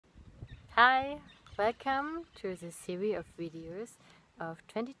Hi, welcome to the series of videos of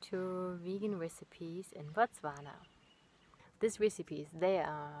 22 vegan recipes in Botswana. These recipes, they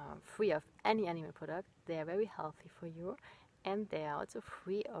are free of any animal product, they are very healthy for you, and they are also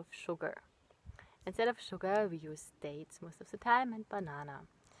free of sugar. Instead of sugar, we use dates most of the time and banana,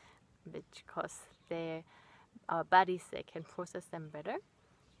 because our bodies, they can process them better.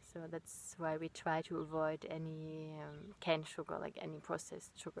 So that's why we try to avoid any cane sugar, like any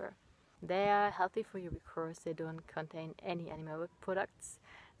processed sugar. They are healthy for you because they don't contain any animal products.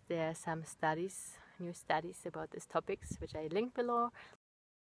 There are some studies, new studies about these topics, which I link below.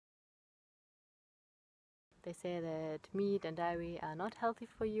 They say that meat and dairy are not healthy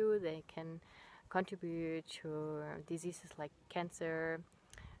for you. They can contribute to diseases like cancer,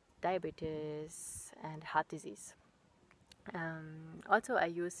 diabetes, and heart disease. Also, I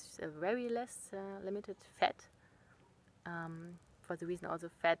use very less limited fat. For the reason also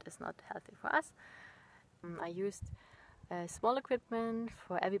fat is not healthy for us. I used small equipment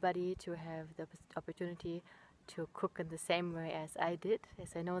for everybody to have the opportunity to cook in the same way as I did,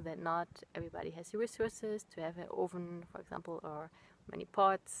 as I know that not everybody has the resources to have an oven, for example, or many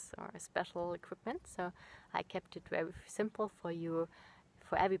pots or special equipment. So I kept it very simple for you,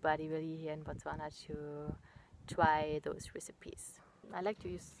 for everybody really here in Botswana to try those recipes. I like to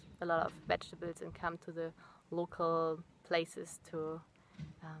use a lot of vegetables and come to the local places to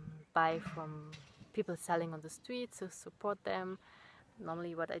buy from people selling on the streets, to support them.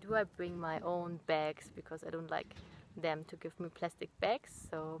 Normally what I do, I bring my own bags because I don't like them to give me plastic bags,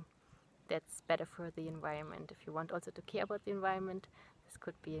 so that's better for the environment. If you want also to care about the environment, this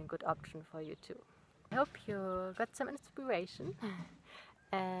could be a good option for you too. I hope you got some inspiration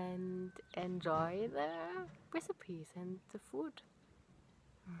and enjoy the recipes and the food.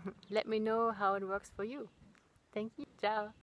 Let me know how it works for you. Thank you. Ciao.